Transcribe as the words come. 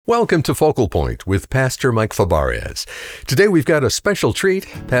Welcome to Focal Point with Pastor Mike Fabarez. Today we've got a special treat.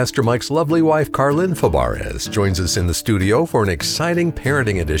 Pastor Mike's lovely wife, Carlin Fabarez, joins us in the studio for an exciting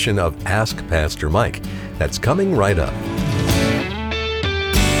parenting edition of Ask Pastor Mike. That's coming right up.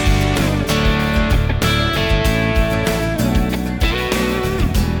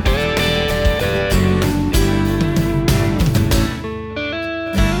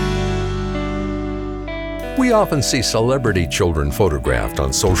 We often see celebrity children photographed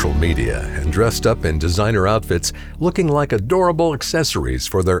on social media and dressed up in designer outfits looking like adorable accessories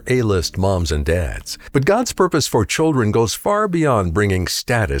for their A-list moms and dads. But God's purpose for children goes far beyond bringing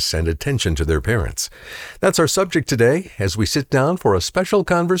status and attention to their parents. That's our subject today as we sit down for a special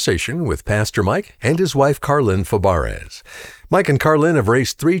conversation with Pastor Mike and his wife Carlin Fabarez. Mike and Carlin have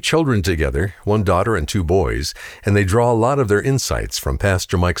raised 3 children together, 1 daughter and 2 boys, and they draw a lot of their insights from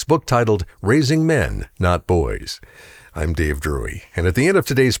Pastor Mike's book titled Raising Men, Not Boys. I'm Dave Drury, and at the end of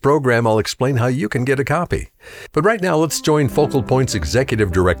today's program, I'll explain how you can get a copy. But right now, let's join Focal Point's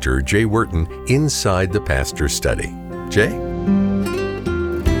Executive Director, Jay Wharton, inside the pastor's study. Jay?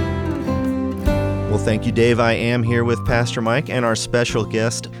 Well, thank you, Dave. I am here with Pastor Mike and our special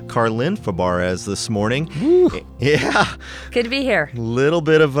guest, Carlin Fabarez, this morning. Woo. Yeah. Good to be here. Little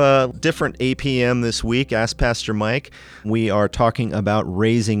bit of a different APM this week. Ask Pastor Mike. We are talking about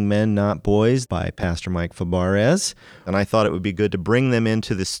Raising Men, Not Boys by Pastor Mike Fabarez. And I thought it would be good to bring them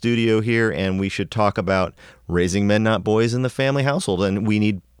into the studio here, and we should talk about raising men, not boys in the family household. And we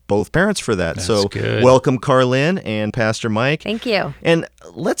need both parents for that. That's so good. Welcome, Carlin and Pastor Mike. Thank you. And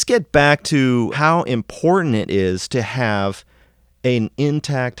let's get back to how important it is to have an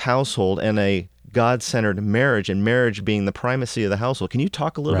intact household and a God-centered marriage, and marriage being the primacy of the household. Can you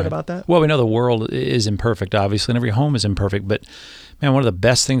talk a little bit about that? Well, we know the world is imperfect, obviously, and every home is imperfect, but man, one of the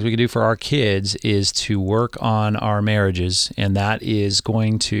best things we can do for our kids is to work on our marriages, and that is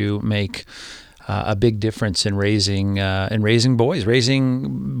going to make a big difference in raising boys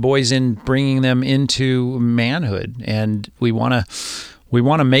and bringing them into manhood. And we want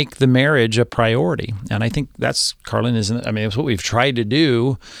to make the marriage a priority. And I think that's, Carlin, it's what we've tried to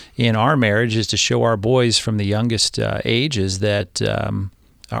do in our marriage is to show our boys from the youngest ages that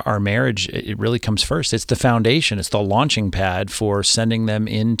our marriage, it really comes first. It's the foundation. It's the launching pad for sending them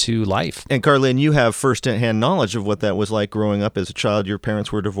into life. And Carlin, you have first-hand knowledge of what that was like growing up as a child. Your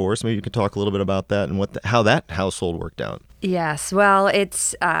parents were divorced. Maybe you could talk a little bit about that and how that household worked out. Yes, well,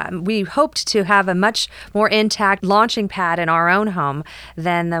 it's we hoped to have a much more intact launching pad in our own home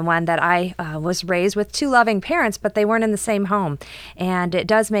than the one that I was raised with 2 loving parents, but they weren't in the same home. And it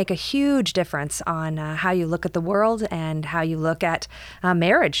does make a huge difference on how you look at the world and how you look at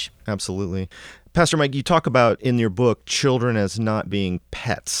marriage. Absolutely. Pastor Mike, you talk about in your book children as not being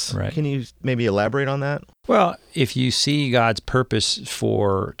pets. Right. Can you maybe elaborate on that? Well, if you see God's purpose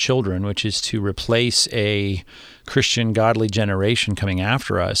for children, which is to replace a Christian godly generation coming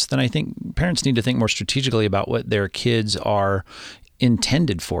after us, then I think parents need to think more strategically about what their kids are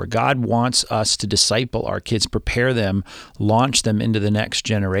intended for. God wants us to disciple our kids, prepare them, launch them into the next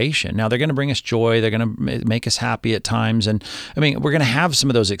generation. Now, they're going to bring us joy. They're going to make us happy at times. And we're going to have some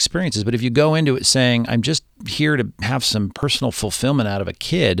of those experiences. But if you go into it saying, I'm just here to have some personal fulfillment out of a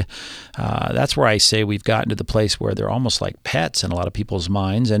kid, that's where I say we've gotten to the place where they're almost like pets in a lot of people's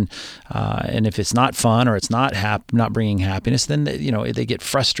minds. And if it's not fun or it's not bringing happiness, then they get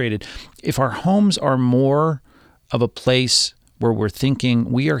frustrated. If our homes are more of a place where we're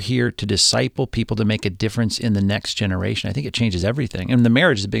thinking we are here to disciple people to make a difference in the next generation, I think it changes everything. And the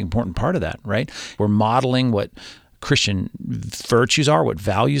marriage is a big important part of that, right? We're modeling what Christian virtues are, what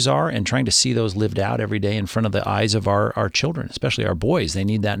values are, and trying to see those lived out every day in front of the eyes of our children, especially our boys. They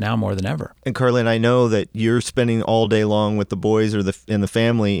need that now more than ever. And Carlin, I know that you're spending all day long with the boys or in the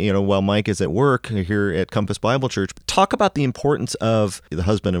family, while Mike is at work here at Compass Bible Church. Talk about the importance of the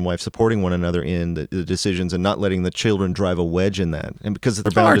husband and wife supporting one another in the decisions and not letting the children drive a wedge in that. And because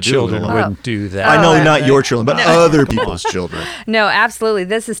they're bound our to do children it. wouldn't do that. I know not your children, but other people's children. No, absolutely.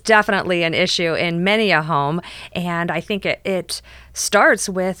 This is definitely an issue in many a home. And I think it starts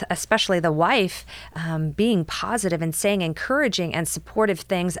with especially the wife being positive and saying encouraging and supportive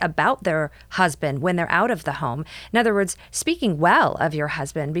things about their husband when they're out of the home. In other words, speaking well of your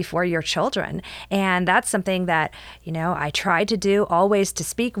husband before your children. And that's something that, I try to do always, to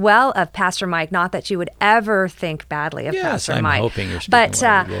speak well of Pastor Mike, not that you would ever think badly of Pastor Mike. I'm hoping you're speaking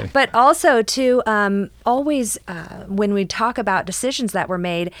well today. But also to always, when we talk about decisions that were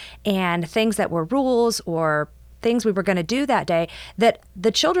made and things that were rules or things we were going to do that day, that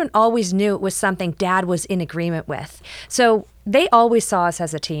the children always knew it was something Dad was in agreement with. So they always saw us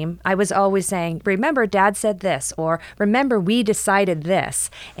as a team. I was always saying, remember, Dad said this, or remember, we decided this.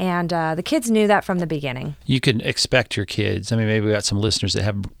 And the kids knew that from the beginning. You can expect your kids, I mean, maybe we got some listeners that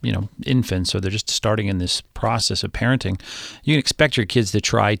have, infants, or they're just starting in this process of parenting. You can expect your kids to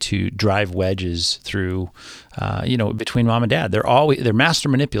try to drive wedges through, between mom and dad. They're master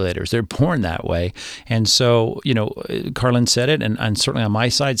manipulators. They're born that way. And so, Carlin said it, and certainly on my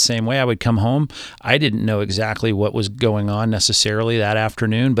side, same way. I would come home. I didn't know exactly what was going on necessarily that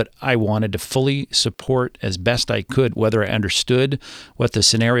afternoon, but I wanted to fully support as best I could, whether I understood what the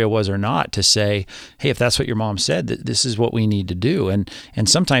scenario was or not, to say, hey, if that's what your mom said, this is what we need to do. And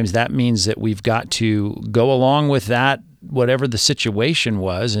sometimes that means that we've got to go along with that, whatever the situation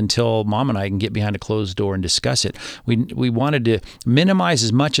was, until mom and I can get behind a closed door and discuss it. We wanted to minimize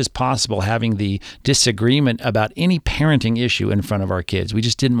as much as possible having the disagreement about any parenting issue in front of our kids. We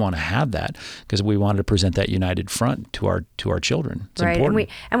just didn't want to have that because we wanted to present that united front to our children. It's right. important.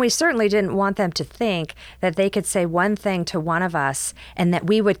 And we certainly didn't want them to think that they could say one thing to one of us and that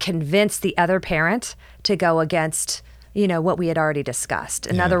we would convince the other parent to go against, what we had already discussed.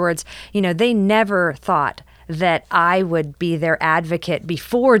 In other words, they never thought that I would be their advocate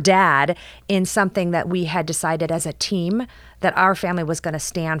before Dad in something that we had decided as a team that our family was going to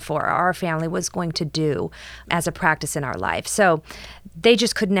stand for, our family was going to do as a practice in our life. So they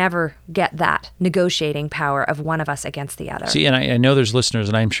just could never get that negotiating power of one of us against the other. See, and I know there's listeners,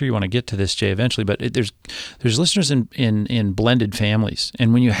 and I'm sure you want to get to this, Jay, eventually, but there's listeners in blended families.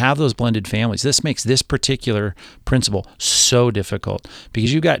 And when you have those blended families, this makes this particular principle so difficult,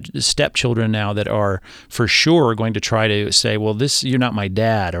 because you've got stepchildren now that are for sure going to try to say, well, you're not my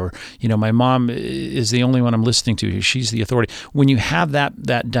dad, or, my mom is the only one I'm listening to. She's the authority. When you have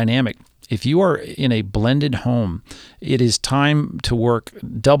that dynamic, if you are in a blended home, it is time to work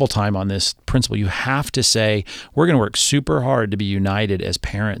double time on this principle. You have to say, we're going to work super hard to be united as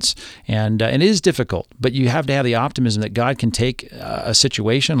parents. And it is difficult, but you have to have the optimism that God can take a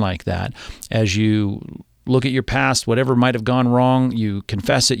situation like that as you look at your past, whatever might have gone wrong, you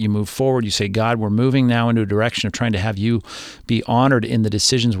confess it, you move forward, you say, God, we're moving now into a direction of trying to have you be honored in the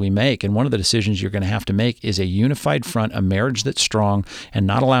decisions we make. And one of the decisions you're going to have to make is a unified front, a marriage that's strong, and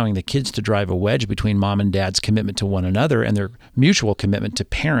not allowing the kids to drive a wedge between mom and dad's commitment to one another and their mutual commitment to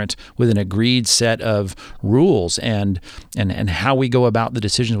parent with an agreed set of rules and how we go about the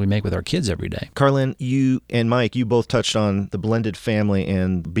decisions we make with our kids every day. Carlin, you and Mike, you both touched on the blended family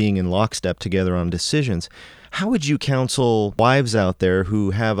and being in lockstep together on decisions. How would you counsel wives out there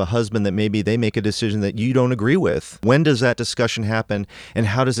who have a husband that maybe they make a decision that you don't agree with? When does that discussion happen, and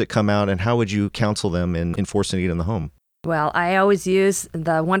how does it come out, and how would you counsel them in enforcing it in the home? Well, I always use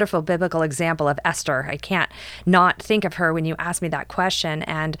the wonderful biblical example of Esther. I can't not think of her when you ask me that question,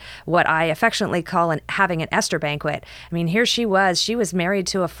 and what I affectionately call having an Esther banquet. I mean, here she was married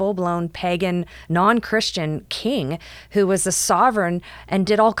to a full-blown pagan, non-Christian king who was a sovereign and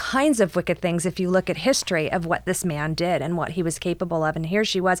did all kinds of wicked things if you look at history of what this man did and what he was capable of. And here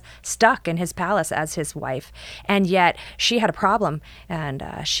she was stuck in his palace as his wife. And yet she had a problem, and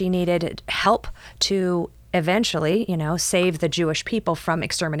she needed help to eventually, save the Jewish people from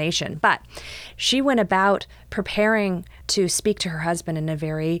extermination. But she went about preparing to speak to her husband in a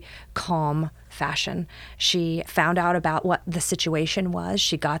very calm fashion. She found out about what the situation was.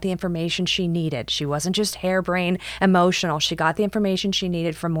 She got the information she needed. She wasn't just harebrained emotional. She got the information she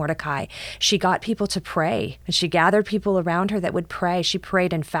needed from Mordecai. She got people to pray, and she gathered people around her that would pray. She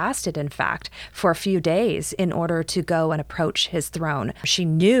prayed and fasted, in fact, for a few days in order to go and approach his throne. She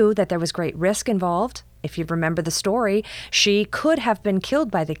knew that there was great risk involved. If you remember the story, she could have been killed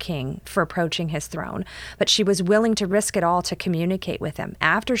by the king for approaching his throne, but she was willing to risk it all to communicate with him.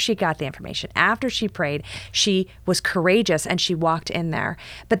 After she got the information, after she prayed, she was courageous and she walked in there.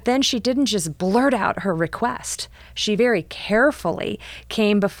 But then she didn't just blurt out her request. She very carefully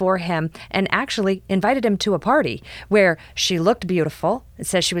came before him and actually invited him to a party where she looked beautiful. It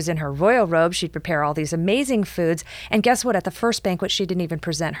says she was in her royal robe. She'd prepare all these amazing foods. And guess what? At the first banquet, she didn't even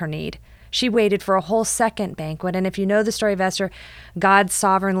present her need. She waited for a whole second banquet. And if you know the story of Esther, God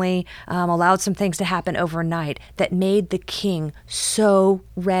sovereignly allowed some things to happen overnight that made the king so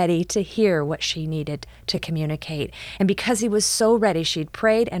ready to hear what she needed to communicate. And because he was so ready, she'd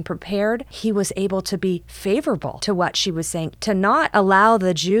prayed and prepared, he was able to be favorable to what she was saying. To not allow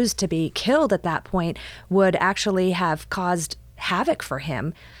the Jews to be killed at that point would actually have caused havoc for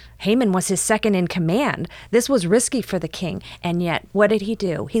him. Haman was his second in command. This was risky for the king. And yet, what did he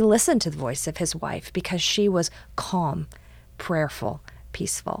do? He listened to the voice of his wife because she was calm, prayerful,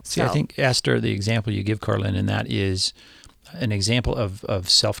 peaceful. See, I think, Esther, the example you give, Carlin, in that is an example of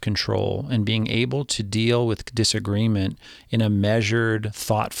self-control and being able to deal with disagreement in a measured,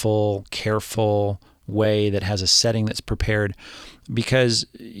 thoughtful, careful way that has a setting that's prepared. Because,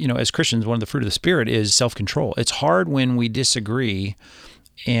 as Christians, one of the fruit of the Spirit is self-control. It's hard when we disagree.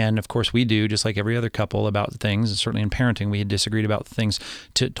 And of course we do, just like every other couple, about things, and certainly in parenting, we had disagreed about things,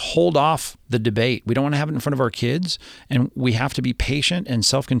 to hold off the debate. We don't want to have it in front of our kids, and we have to be patient and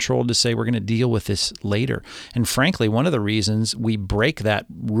self-controlled to say we're going to deal with this later. And frankly, one of the reasons we break that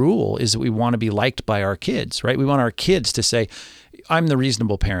rule is that we want to be liked by our kids, right? We want our kids to say, I'm the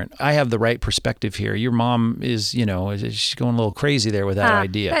reasonable parent. I have the right perspective here. Your mom is, she's going a little crazy there with that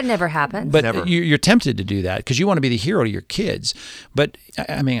idea. That never happens. But Never. You're tempted to do that because you want to be the hero to your kids. But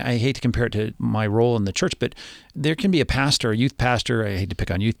I mean, I hate to compare it to my role in the church, but there can be a pastor, a youth pastor. I hate to pick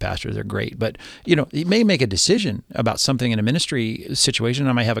on youth pastors. They're great. But, he may make a decision about something in a ministry situation.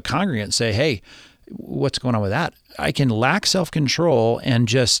 I might have a congregant say, hey, what's going on with that? I can lack self-control and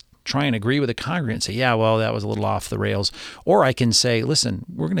just try and agree with a congregant and say, yeah, well, that was a little off the rails. Or I can say, listen,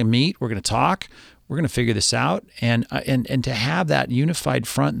 we're going to meet, we're going to talk, we're going to figure this out. And to have that unified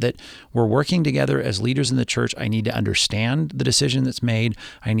front that we're working together as leaders in the church, I need to understand the decision that's made.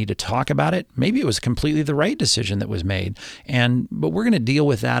 I need to talk about it. Maybe it was completely the right decision that was made. But we're going to deal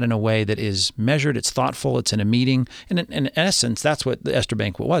with that in a way that is measured, it's thoughtful, it's in a meeting. And in essence, that's what the Esther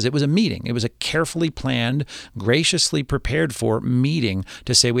Banquet was. It was a meeting. It was a carefully planned, graciously prepared for meeting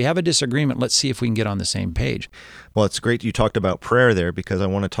to say, we have a disagreement. Let's see if we can get on the same page. Well, it's great you talked about prayer there, because I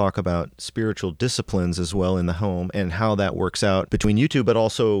want to talk about spiritual disciplines as well in the home and how that works out between you two, but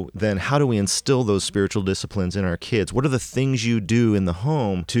also then how do we instill those spiritual disciplines in our kids? What are the things you do in the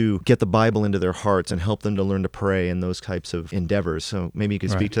home to get the Bible into their hearts and help them to learn to pray and those types of endeavors? So maybe you could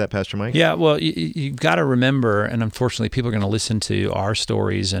speak to that, Pastor Mike? Yeah, well, you've got to remember, and unfortunately people are going to listen to our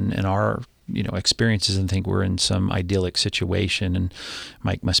stories and our experiences and think we're in some idyllic situation, and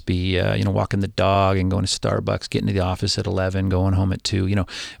Mike must be, walking the dog and going to Starbucks, getting to the office at 11, going home at 2.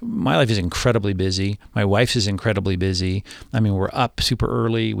 My life is incredibly busy. My wife's is incredibly busy. I mean, we're up super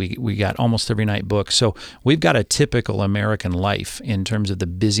early. We got almost every night booked. So we've got a typical American life in terms of the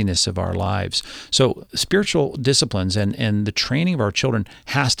busyness of our lives. So spiritual disciplines and the training of our children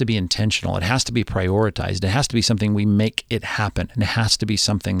has to be intentional. It has to be prioritized. It has to be something we make it happen. And it has to be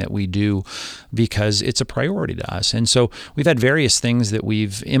something that we do because it's a priority to us. And so we've had various things that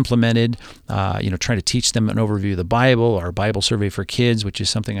we've implemented, trying to teach them an overview of the Bible, our Bible survey for kids, which is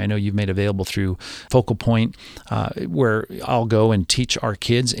something I know you've made available through Focal Point, where I'll go and teach our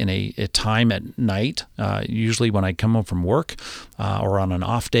kids in a time at night. Usually when I come home from work or on an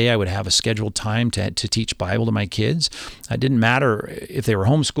off day, I would have a scheduled time to teach Bible to my kids. It didn't matter if they were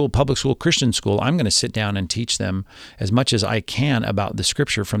homeschool, public school, Christian school. I'm going to sit down and teach them as much as I can about the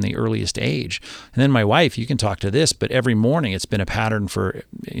Scripture from the earliest age. And then my wife, you can talk to this, but every morning it's been a pattern for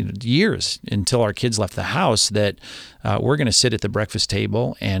years until our kids left the house that we're going to sit at the breakfast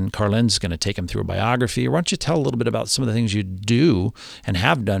table and Carlin's going to take them through a biography. Why don't you tell a little bit about some of the things you do and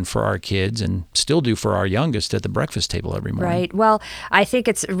have done for our kids and still do for our youngest at the breakfast table every morning? Right. Well, I think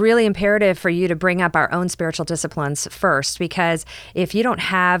it's really imperative for you to bring up our own spiritual disciplines first, because if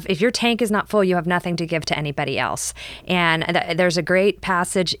your tank is not full, you have nothing to give to anybody else. And there's a great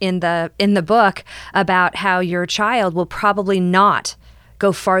passage in the book about how your child will probably not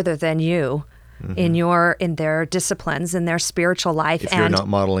go farther than you in their disciplines, in their spiritual life. If you're not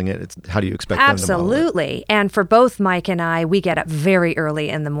modeling it, how do you expect them to model it? Absolutely. And for both Mike and I, we get up very early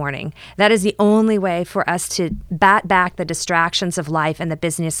in the morning. That is the only way for us to bat back the distractions of life and the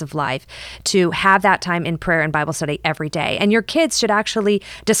business of life, to have that time in prayer and Bible study every day. And your kids should actually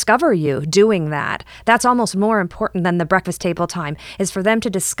discover you doing that. That's almost more important than the breakfast table time, is for them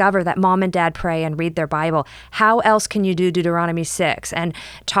to discover that mom and dad pray and read their Bible. How else can you do Deuteronomy 6 and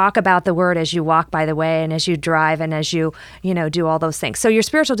talk about the word as you walk by the way and as you drive and as you do all those things? So your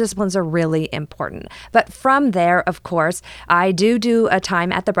spiritual disciplines are really important. But from there, of course, I do a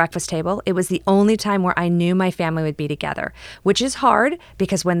time at the breakfast table. It was the only time where I knew my family would be together, which is hard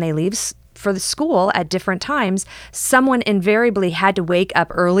because when they leave for the school at different times, someone invariably had to wake up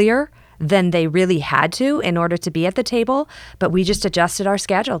earlier than they really had to in order to be at the table. But we just adjusted our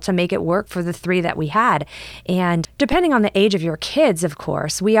schedule to make it work for the 3 that we had. And depending on the age of your kids, of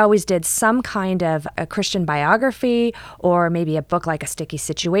course, we always did some kind of a Christian biography or maybe a book like A Sticky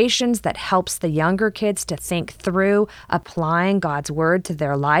Situations that helps the younger kids to think through applying God's word to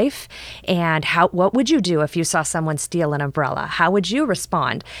their life. And what would you do if you saw someone steal an umbrella? How would you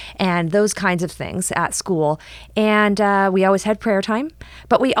respond? And those kinds of things at school. And we always had prayer time,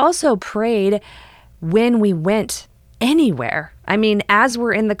 but we also prayed when we went anywhere. I mean, as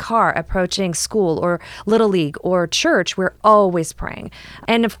we're in the car approaching school or Little League or church, we're always praying.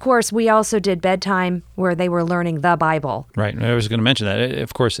 And of course, we also did bedtime where they were learning the Bible. Right. I was going to mention that,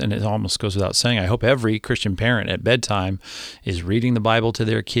 of course, and it almost goes without saying, I hope every Christian parent at bedtime is reading the Bible to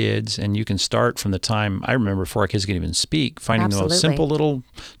their kids. And you can start from the time, I remember before our kids could even speak, finding the most simple little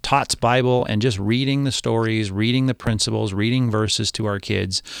Tots Bible and just reading the stories, reading the principles, reading verses to our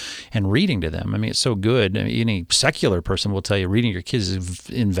kids and reading to them. I mean, it's so good. I mean, any secular person will tell you reading to your kids is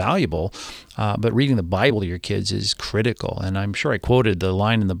invaluable, but reading the Bible to your kids is critical. And I'm sure I quoted the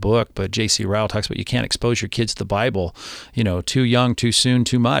line in the book, but J.C. Ryle talks about you can't expose your kids to the Bible, too young, too soon,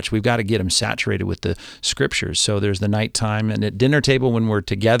 too much. We've got to get them saturated with the scriptures. So there's the nighttime, and at dinner table when we're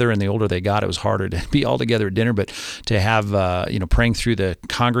together, and the older they got, it was harder to be all together at dinner, but to have, praying through the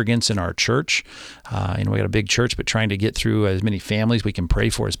congregants in our church. We got a big church, but trying to get through as many families we can pray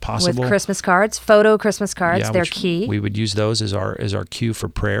for as possible. With Christmas cards, photo Christmas cards, they're key. We would use those as our cue for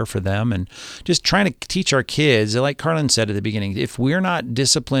prayer for them, and just trying to teach our kids, like Carlin said at the beginning, if we're not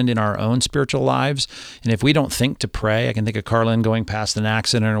disciplined in our own spiritual lives, and if we don't think to pray, I can think of Carlin going past an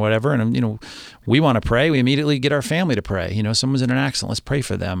accident or whatever, and we want to pray, we immediately get our family to pray. Someone's in an accident, let's pray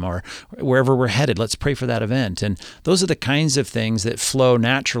for them, or wherever we're headed, let's pray for that event. And those are the kinds of things that flow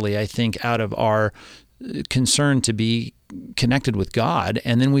naturally, I think, out of our concern to be connected with God,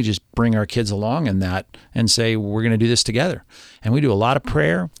 and then we just bring our kids along in that and say, we're going to do this together. And we do a lot of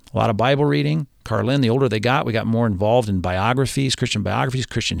prayer, a lot of Bible reading. Carlin, the older they got, we got more involved in biographies,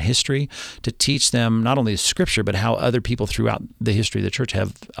 Christian history, to teach them not only the scripture, but how other people throughout the history of the church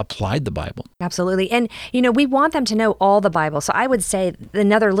have applied the Bible. Absolutely. And, we want them to know all the Bible. So I would say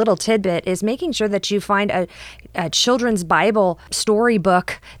another little tidbit is making sure that you find a children's Bible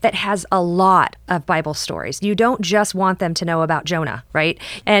storybook that has a lot of Bible stories. You don't just want them to know about Jonah, right?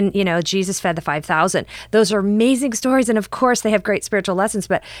 And, Jesus fed the 5,000. Those are amazing stories. And of course, they have great spiritual lessons,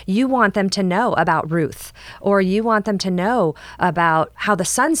 but you want them to know about Ruth, or you want them to know about how the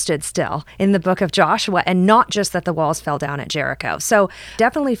sun stood still in the book of Joshua, and not just that the walls fell down at Jericho. So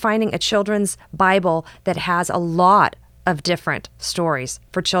definitely finding a children's Bible that has a lot of different stories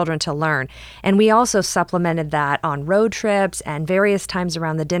for children to learn. And we also supplemented that on road trips and various times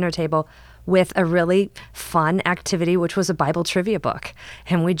around the dinner table with a really fun activity, which was a Bible trivia book.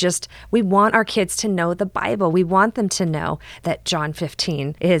 And we want our kids to know the Bible. We want them to know that John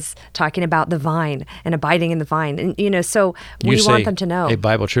 15 is talking about the vine and abiding in the vine. And, so we want them to know. A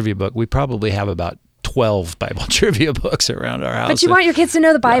Bible trivia book. We probably have about 12 Bible trivia books around our house. But you want your kids to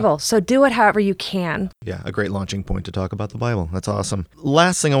know the Bible, so do it however you can. Yeah, a great launching point to talk about the Bible. That's awesome.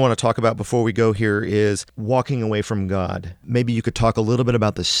 Last thing I want to talk about before we go here is walking away from God. Maybe you could talk a little bit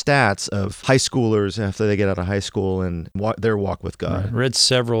about the stats of high schoolers after they get out of high school and their walk with God. I read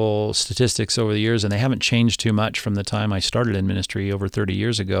several statistics over the years, and they haven't changed too much from the time I started in ministry over 30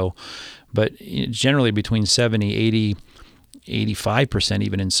 years ago. But generally between 70, 80, 85%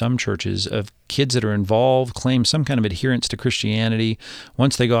 even in some churches of kids that are involved claim some kind of adherence to Christianity.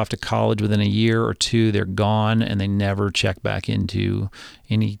 Once they go off to college, within a year or two, they're gone and they never check back into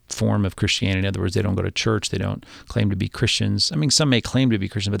any form of Christianity. In other words, they don't go to church. They don't claim to be Christians. I mean, some may claim to be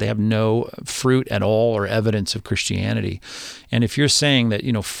Christian, but they have no fruit at all or evidence of Christianity. And if you're saying that,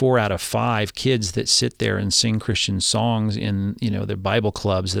 4 out of 5 kids that sit there and sing Christian songs in, their Bible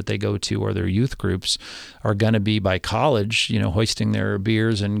clubs that they go to or their youth groups are going to be by college, hoisting their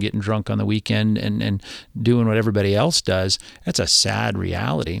beers and getting drunk on the weekend and doing what everybody else does, that's a sad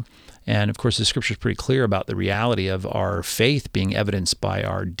reality. And of course, the scripture is pretty clear about the reality of our faith being evidenced by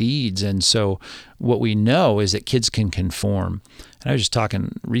our deeds. And so what we know is that kids can conform. And I was just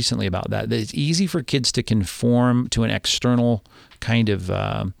talking recently about that it's easy for kids to conform to an external kind of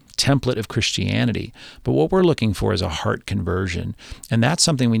template of Christianity. But what we're looking for is a heart conversion. And that's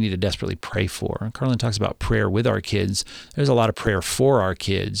something we need to desperately pray for. Carlin talks about prayer with our kids. There's a lot of prayer for our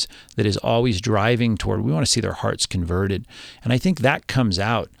kids that is always driving toward, we want to see their hearts converted. And I think that comes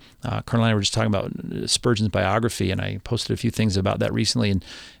out. Carlin and I were just talking about Spurgeon's biography, and I posted a few things about that recently,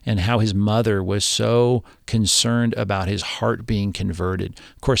 and how his mother was so concerned about his heart being converted.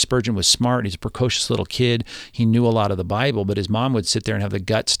 Of course, Spurgeon was smart. He's a precocious little kid. He knew a lot of the Bible, but his mom would sit there and have the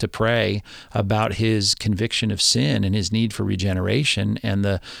guts to pray about his conviction of sin and his need for regeneration, and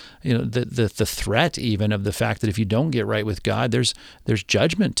the threat even of the fact that if you don't get right with God, there's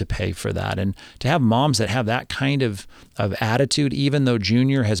judgment to pay for that. And to have moms that have that kind of attitude, even though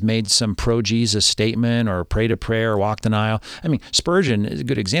Junior has made some pro-Jesus statement or prayed a prayer or walked an aisle. I mean, Spurgeon is a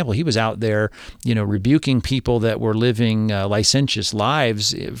good example. He was out there, rebuking people that were living licentious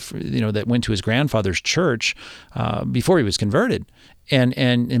lives, that went to his grandfather's church before he was converted.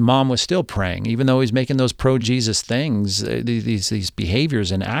 And mom was still praying, even though he's making those pro-Jesus things, these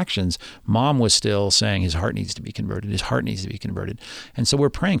behaviors and actions. Mom was still saying his heart needs to be converted. His heart needs to be converted. And so we're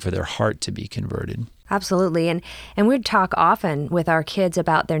praying for their heart to be converted. Absolutely. And we'd talk often with our kids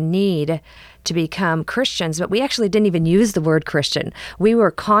about their need to become Christians, but we actually didn't even use the word Christian. We were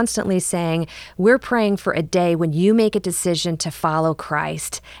constantly saying, we're praying for a day when you make a decision to follow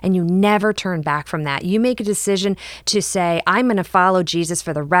Christ and you never turn back from that. You make a decision to say, I'm going to follow Jesus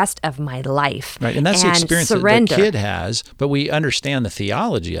for the rest of my life. Right, and that's the experience surrender. that the kid has, but we understand the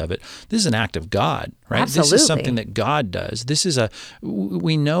theology of it. This is an act of God, right? Absolutely. This is something that God does.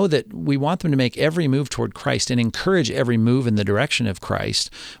 We know that we want them to make every move toward Christ and encourage every move in the direction of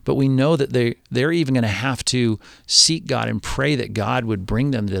Christ, but we know that they're even going to have to seek God and pray that God would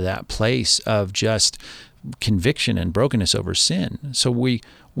bring them to that place of just conviction and brokenness over sin. So we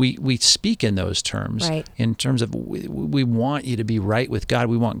speak in those terms, right, in terms of we want you to be right with God.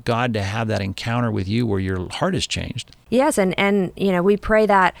 We want God to have that encounter with you where your heart is changed. Yes, and we pray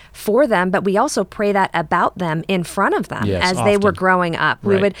that for them, but we also pray that about them in front of them Yes, as they were often. growing up.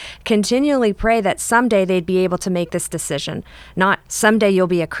 Right. We would continually pray that someday they'd be able to make this decision, not someday you'll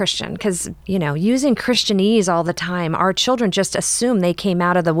be a Christian, because, using Christianese all the time, our children just assume they came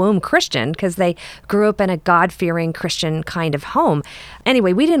out of the womb Christian because they grew up in a God-fearing Christian kind of home.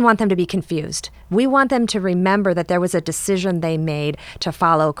 Anyway, we didn't want them to be confused. We want them to remember that there was a decision they made to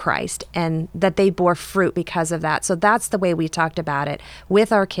follow Christ and that they bore fruit because of that. So that's the way we talked about it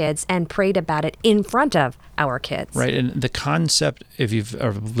with our kids and prayed about it in front of our kids. Right, and the concept, if you've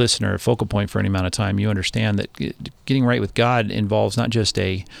a listener at Focal Point for any amount of time, you understand that getting right with God involves not just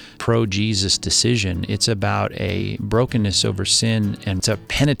a pro-Jesus decision. It's about a brokenness over sin, and it's a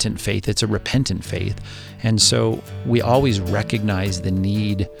penitent faith. It's a repentant faith. And so we always recognize the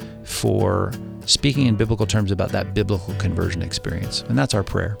need for speaking in biblical terms about that biblical conversion experience. And that's our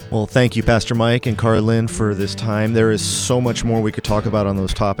prayer. Well, thank you, Pastor Mike and Carlin, for this time. There is so much more we could talk about on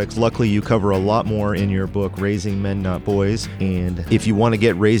those topics. Luckily, you cover a lot more in your book, Raising Men Not Boys. And if you want to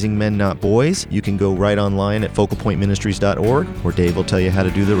get Raising Men Not Boys, you can go right online at focalpointministries.org, where Dave will tell you how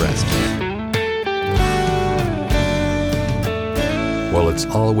to do the rest. Well, it's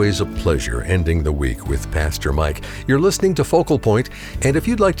always a pleasure ending the week with Pastor Mike. You're listening to Focal Point, and if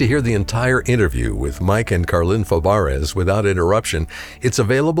you'd like to hear the entire interview with Mike and Carlin Fabarez without interruption, it's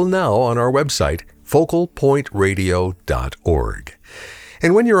available now on our website, focalpointradio.org.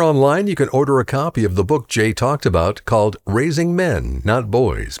 And when you're online, you can order a copy of the book Jay talked about called Raising Men, Not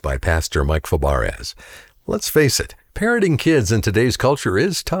Boys by Pastor Mike Fabarez. Let's face it, parenting kids in today's culture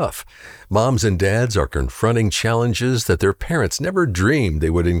is tough. Moms and dads are confronting challenges that their parents never dreamed they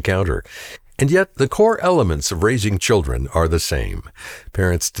would encounter. And yet, the core elements of raising children are the same.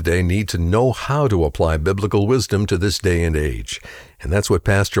 Parents today need to know how to apply biblical wisdom to this day and age. And that's what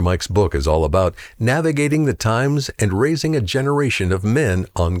Pastor Mike's book is all about, navigating the times and raising a generation of men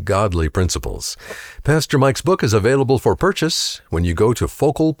on godly principles. Pastor Mike's book is available for purchase when you go to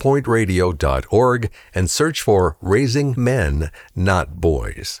focalpointradio.org and search for Raising Men, Not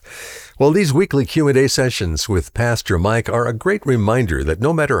Boys. Well, these weekly Q&A sessions with Pastor Mike are a great reminder that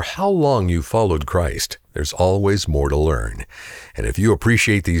no matter how long you've followed Christ, there's always more to learn. And if you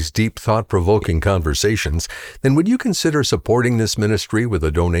appreciate these deep, thought-provoking conversations, then would you consider supporting this ministry with a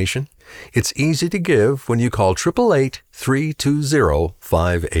donation? It's easy to give when you call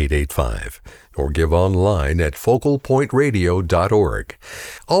 888-320-5885 or give online at focalpointradio.org.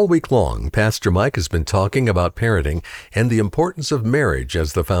 All week long, Pastor Mike has been talking about parenting and the importance of marriage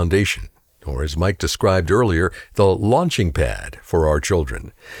as the foundation, or as Mike described earlier, the launching pad for our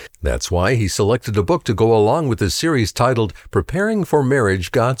children. That's why he selected a book to go along with his series titled Preparing for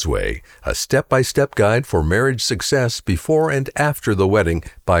Marriage God's Way, a step-by-step guide for marriage success before and after the wedding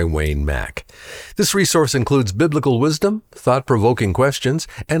by Wayne Mack. This resource includes biblical wisdom, thought-provoking questions,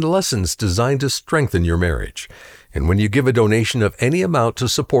 and lessons designed to strengthen your marriage. And when you give a donation of any amount to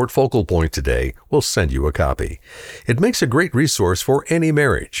support Focal Point today, we'll send you a copy. It makes a great resource for any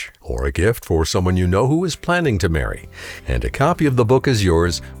marriage, or a gift for someone you know who is planning to marry. And a copy of the book is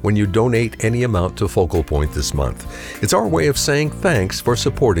yours when you donate any amount to Focal Point this month. It's our way of saying thanks for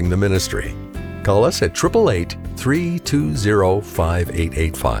supporting the ministry. Call us at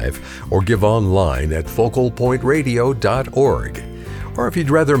 888-320-5885 or give online at focalpointradio.org. Or if you'd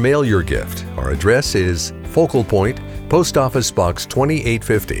rather mail your gift, our address is Focal Point, Post Office Box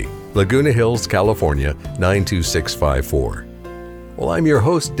 2850, Laguna Hills, California, 92654. Well, I'm your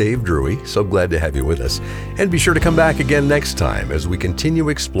host, Dave Drury. So glad to have you with us. And be sure to come back again next time as we continue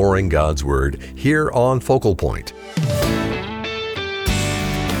exploring God's Word here on Focal Point.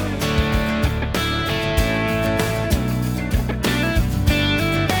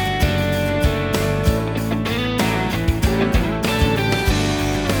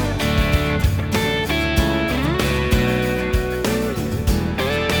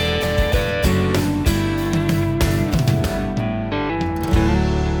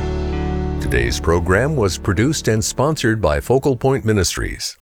 Today's program was produced and sponsored by Focal Point Ministries.